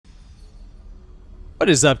What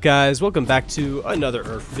is up, guys? Welcome back to another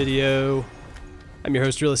URF video. I'm your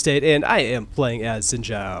host, Real Estate, and I am playing as Xin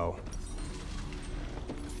Zhao.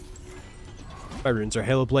 My runes are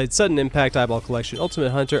Halo Blade, Sudden Impact, Eyeball Collection, Ultimate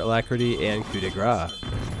Hunter, Alacrity, and Coup de Grace.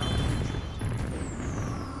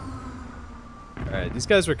 Alright, these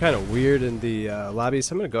guys were kind of weird in the lobby,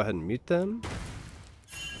 so I'm going to go ahead and mute them.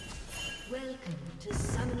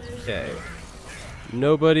 Okay.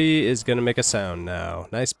 Nobody is going to make a sound now.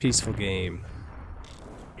 Nice, peaceful game.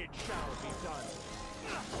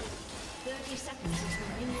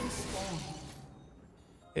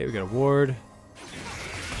 Okay, we got a ward.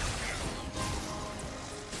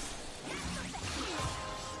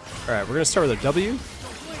 Alright, we're going to start with a W.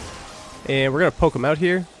 And we're going to poke him out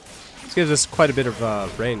here. This gives us quite a bit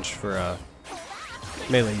of range for a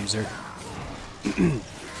melee user.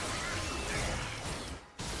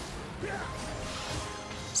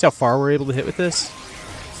 See how far we're able to hit with this?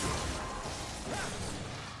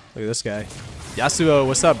 Look at this guy. Yasuo,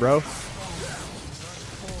 what's up, bro?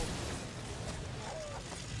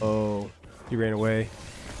 Oh, he ran away.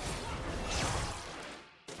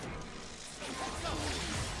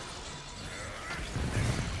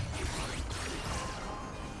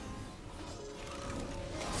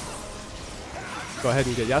 Go ahead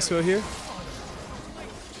and get Yasuo here.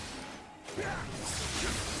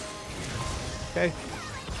 Okay.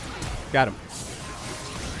 Got him.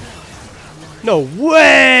 No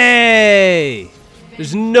way!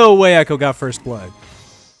 There's no way Echo got first blood.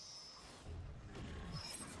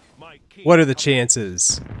 What are the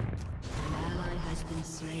chances?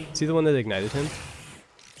 Is he the one that ignited him?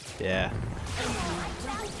 Yeah.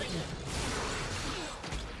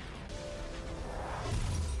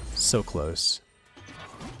 So close.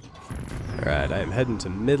 Alright, I am heading to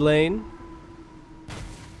mid lane.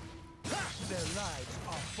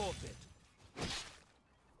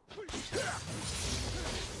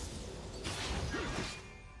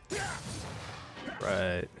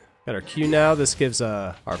 Right. Got our Q now. This gives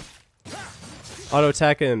our auto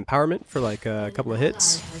attack and empowerment for like a couple of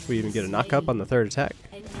hits. We even get a knock up on the third attack.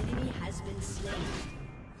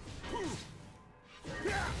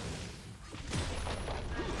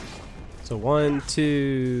 So 1,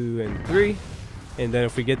 2, and 3. And then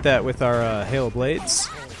if we get that with our Halo Blades,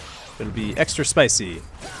 it'll be extra spicy.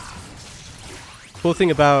 Cool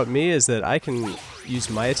thing about me is that I can use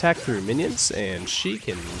my attack through minions, and she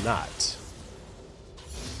cannot.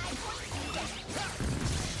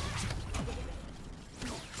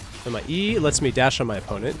 And my E lets me dash on my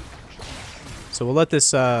opponent. So we'll let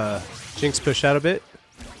this Jinx push out a bit.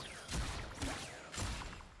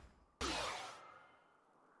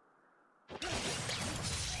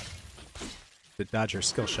 To dodge her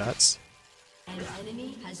skill shots. An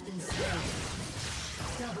enemy has been slain.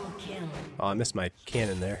 Double kill. Oh, I missed my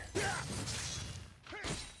cannon there.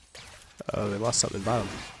 Oh, they lost something bottom.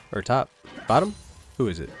 Or top. Bottom? Who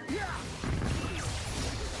is it?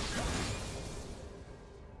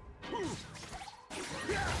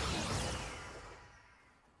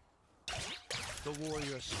 The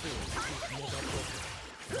warrior spirit is never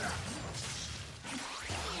broken.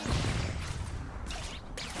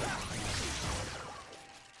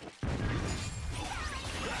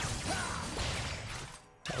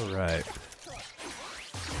 Alright.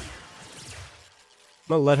 I'm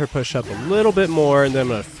gonna let her push up a little bit more and then I'm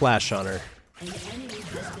gonna flash on her.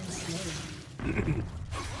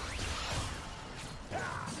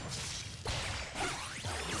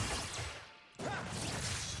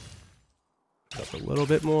 Up a little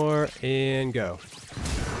bit more and go.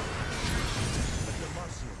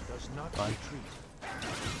 Fine.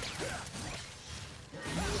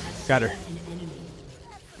 Got her.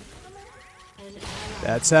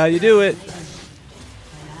 That's how you do it.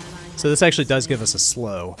 So this actually does give us a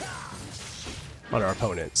slow on our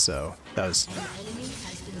opponent, so that was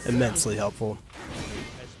immensely helpful.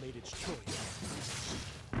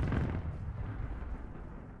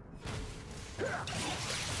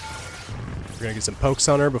 We're gonna get some pokes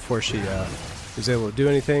on her before she is able to do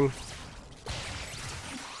anything.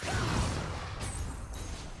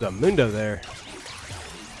 The Mundo there.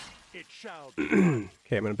 Okay,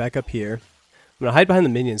 I'm gonna back up here. I'm gonna hide behind the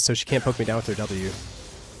minions so she can't poke me down with her W.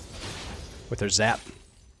 With her zap.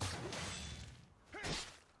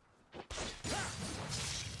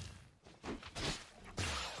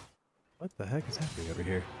 What the heck is happening over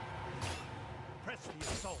here? I'm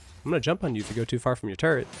gonna jump on you if you go too far from your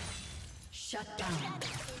turret. Shut down.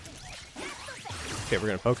 Okay, we're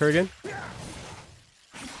gonna poke her again.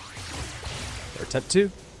 Or attempt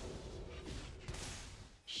to.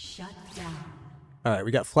 Shut down. Alright,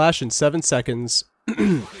 we got flash in 7 seconds.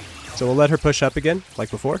 So we'll let her push up again,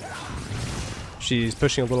 like before. She's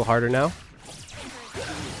pushing a little harder now.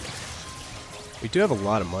 We do have a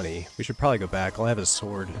lot of money. We should probably go back. I'll have a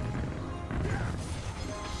sword.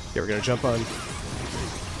 Yeah, we're gonna jump on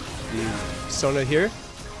the Sona here.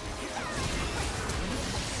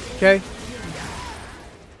 Okay.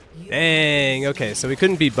 Dang, okay, so we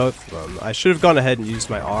couldn't beat both of them. I should have gone ahead and used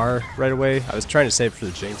my R right away. I was trying to save for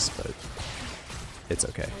the Jinx, but it's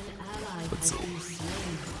okay. Let's see.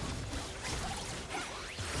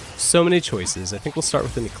 So many choices. I think we'll start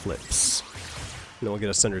with an Eclipse. And then we'll get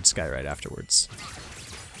a Sundered Sky right afterwards.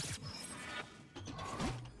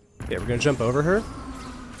 Yeah, we're gonna jump over her, and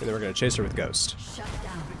then we're gonna chase her with Ghost.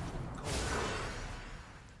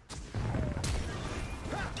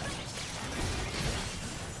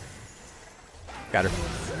 Got her.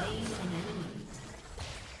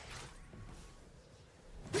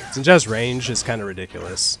 Xin Zhao's range is kind of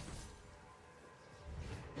ridiculous.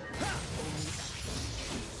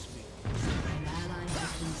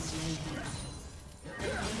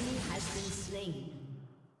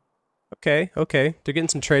 Okay, okay. They're getting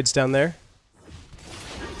some trades down there.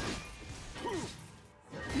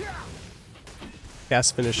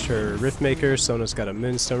 Cass finished her Riftmaker. Sona's got a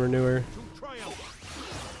Moonstone Renewer.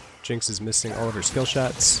 Jinx is missing all of her skill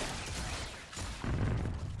shots.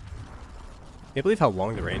 Can't believe how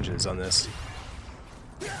long the range is on this.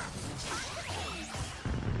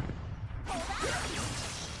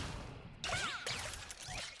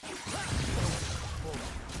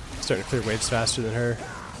 Starting to clear waves faster than her.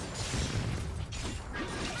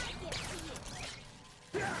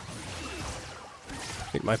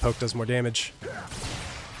 I think my poke does more damage.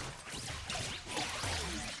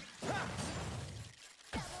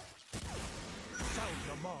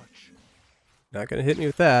 Not gonna hit me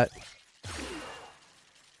with that.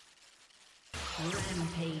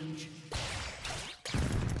 Rampage.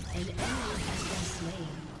 An enemy has been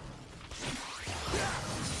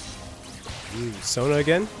slain. Sona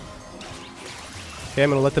again. Okay, I'm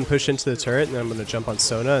gonna let them push into the turret, and then I'm gonna jump on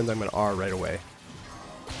Sona, and then I'm gonna R right away.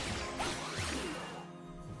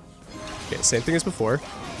 Okay, same thing as before.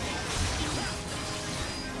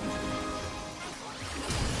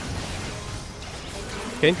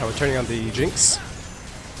 Okay, now we're turning on the Jinx.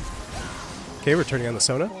 Okay, we're turning on the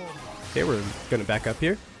Sona. Okay, we're gonna back up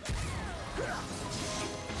here.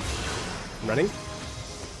 I'm running.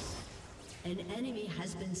 An enemy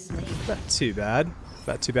has been slain. Not too bad.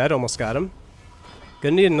 Not too bad, almost got him.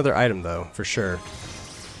 Gonna need another item though, for sure.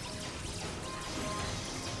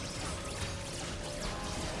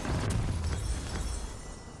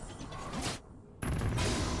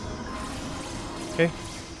 Okay,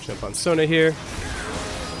 jump on Sona here.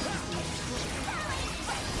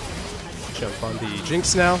 Jump on the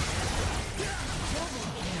Jinx now.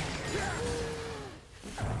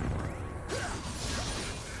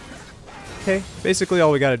 Okay, basically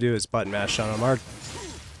all we gotta do is button mash on him.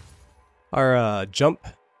 Our jump,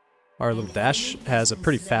 our little dash, has a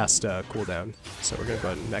pretty fast cooldown. So we're gonna go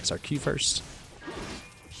ahead and max our Q first.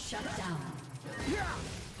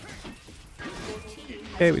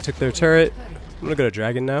 Okay, we took their turret. I'm gonna go to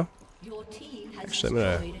Dragon now. Actually,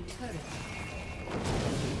 I'm gonna...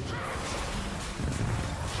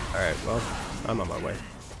 Alright, well, I'm on my way.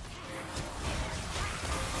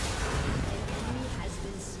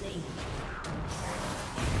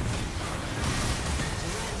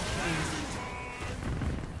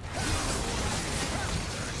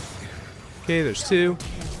 Okay, there's two.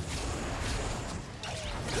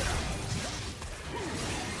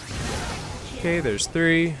 Okay, there's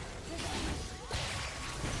three.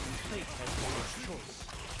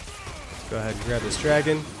 Go ahead and grab this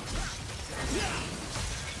dragon.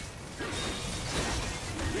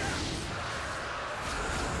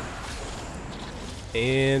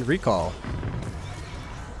 And recall.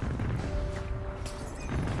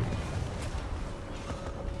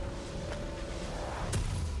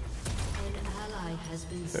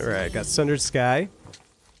 Alright, got Sundered Sky.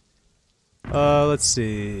 Let's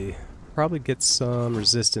see. Probably get some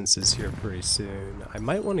resistances here pretty soon. I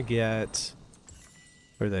might want to get...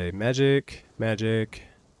 What are they? Magic, magic,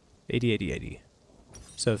 80, 80, 80.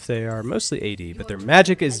 So if they are mostly 80, but their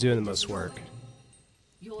magic is doing the most work.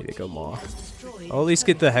 Here you go, Maw. I'll at least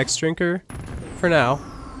get the Hex Drinker for now.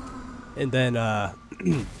 And then,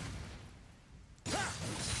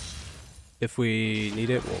 if we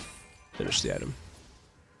need it, we'll finish the item.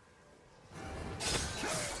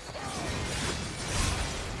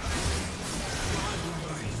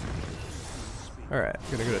 Alright,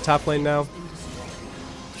 I'm gonna go to top lane now.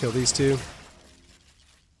 Kill these two.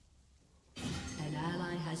 An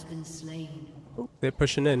ally has been slain. Oh, they're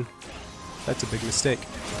pushing in. That's a big mistake.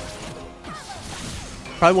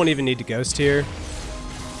 Probably won't even need to ghost here.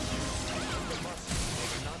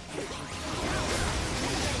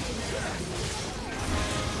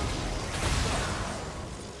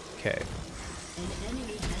 Okay.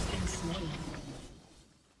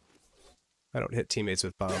 I don't hit teammates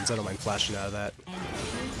with bombs. I don't mind flashing out of that.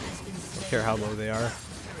 Don't care how low they are.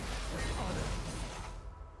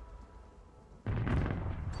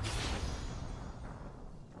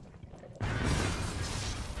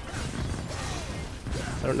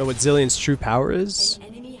 I don't know what Zillion's true power is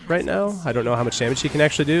right now. I don't know how much damage he can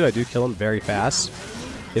actually do. I do kill him very fast.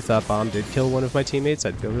 If that bomb did kill one of my teammates,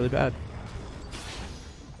 I'd feel really bad.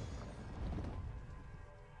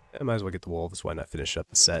 I might as well get the wolves. Why not finish up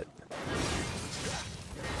the set?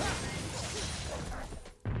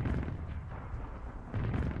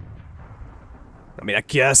 I mean, I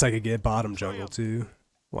guess I could get bottom jungle too.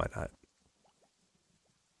 Why not?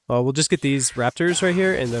 Well, we'll just get these raptors right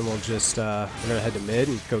here, and then we'll just we're gonna head to mid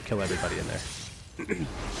and go kill everybody in there.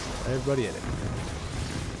 Everybody in it.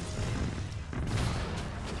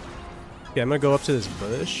 Yeah, I'm gonna go up to this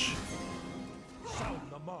bush.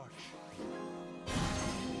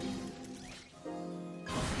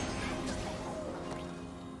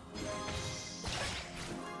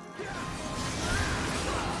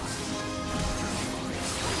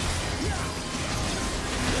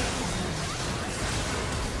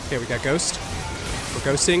 Okay, we got Ghost. We're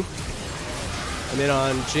ghosting. I'm in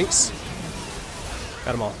on Jinx.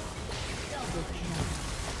 Got them all.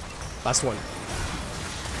 Last one.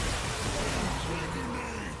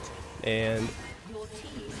 And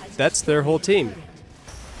that's their whole team.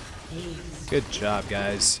 Good job,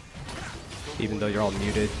 guys. Even though you're all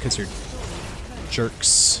muted because you're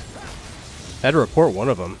jerks. I had to report one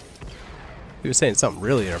of them. He was saying something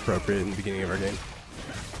really inappropriate in the beginning of our game.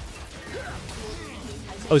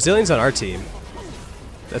 Oh, Zillion's on our team.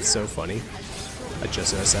 That's so funny. I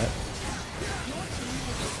just noticed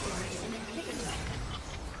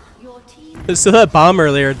that. So that bomb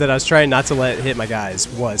earlier that I was trying not to let hit my guys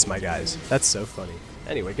was my guys. That's so funny.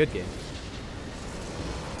 Anyway, good game.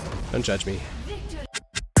 Don't judge me.